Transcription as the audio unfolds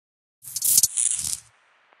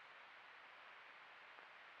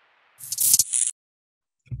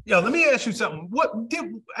Yo, let me ask you something. What did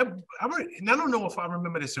and I don't know if I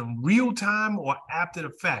remember this in real time or after the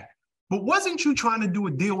fact, but wasn't you trying to do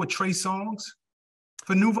a deal with Trey Songz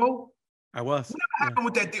for Nouveau? I was. What happened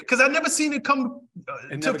with that deal? Because I never seen it come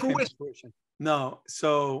to fruition. No.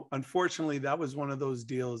 So unfortunately, that was one of those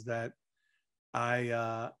deals that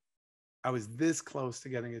I was this close to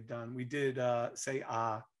getting it done. We did Say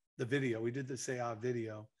Ah, the video. We did the Say Ah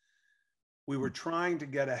video. We were trying to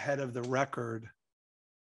get ahead of the record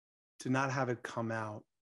to not have it come out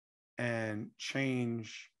and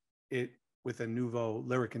change it with a Nouveau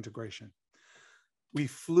lyric integration. We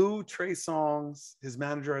flew Trey Songz, his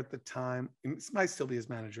manager at the time, it might still be his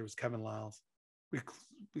manager, it was Kevin Lyles.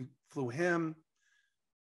 We flew him.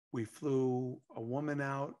 We flew a woman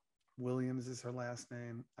out. Williams is her last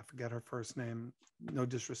name. I forget her first name. No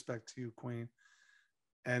disrespect to you, Queen.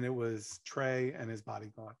 And it was Trey and his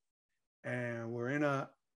bodyguard. And we're in a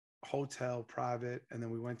hotel private, and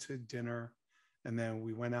then we went to dinner, and then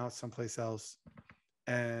we went out someplace else,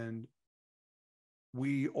 and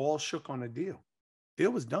we all shook on a deal.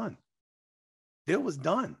 Deal was done. Deal was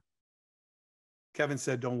done. Kevin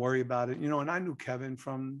said, don't worry about it. You know, and I knew Kevin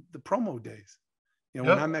from the promo days. You know,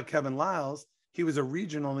 when I met Kevin Lyles, he was a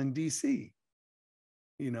regional in DC,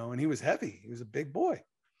 you know, and he was heavy. He was a big boy.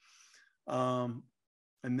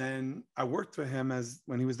 And then I worked for him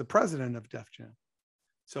when he was the president of Def Jam.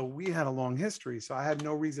 So we had a long history. So I had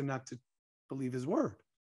no reason not to believe his word.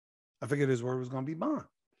 I figured his word was going to be bond.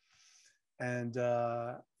 And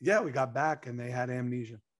yeah, we got back and they had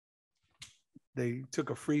amnesia. They took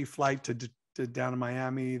a free flight to down to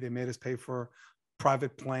Miami. They made us pay for a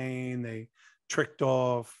private plane. They tricked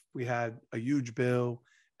off. We had a huge bill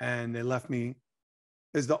and they left me.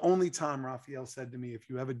 It's the only time Raphael said to me, if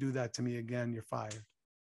you ever do that to me again, you're fired.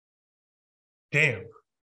 Damn.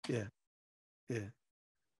 Yeah. Yeah.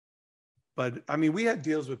 But I mean, we had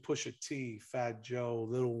deals with Pusha T, Fat Joe,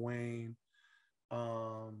 Lil Wayne,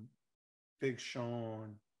 Big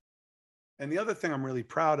Sean. And the other thing I'm really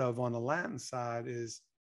proud of on the Latin side is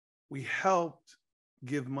we helped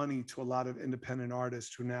give money to a lot of independent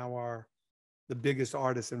artists who now are the biggest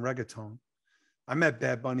artists in reggaeton. I met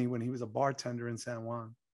Bad Bunny when he was a bartender in San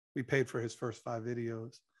Juan. We paid for his first 5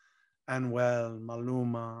 videos. Anuel,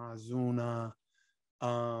 Maluma, Azuna,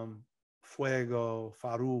 Fuego,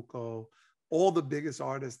 Farruko, all the biggest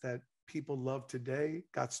artists that people love today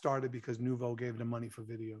got started because Nouveau gave them money for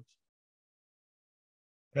videos.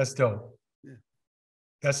 That's dope. Yeah.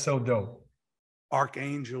 That's so dope.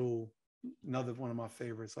 Archangel, another one of my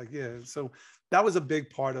favorites. Like, yeah, so that was a big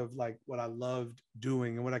part of like what I loved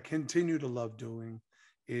doing, and what I continue to love doing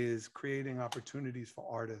is creating opportunities for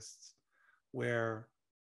artists where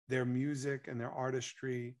their music and their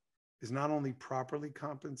artistry is not only properly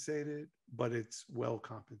compensated, but it's well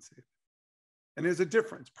compensated. And there's a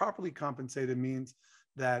difference. Properly compensated means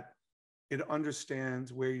that it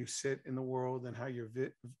understands where you sit in the world and how your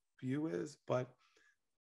view is. But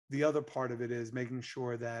the other part of it is making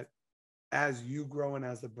sure that as you grow and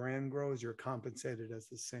as the brand grows, you're compensated at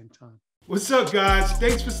the same time. What's up, guys?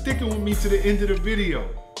 Thanks for sticking with me to the end of the video.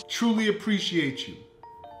 Truly appreciate you.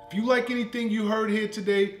 If you like anything you heard here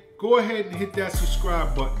today, go ahead and hit that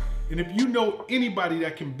subscribe button. And if you know anybody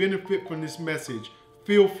that can benefit from this message,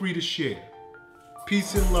 feel free to share.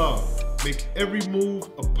 Peace and love. Make every move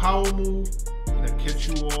a power move, and I'll catch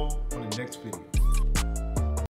you all on the next video.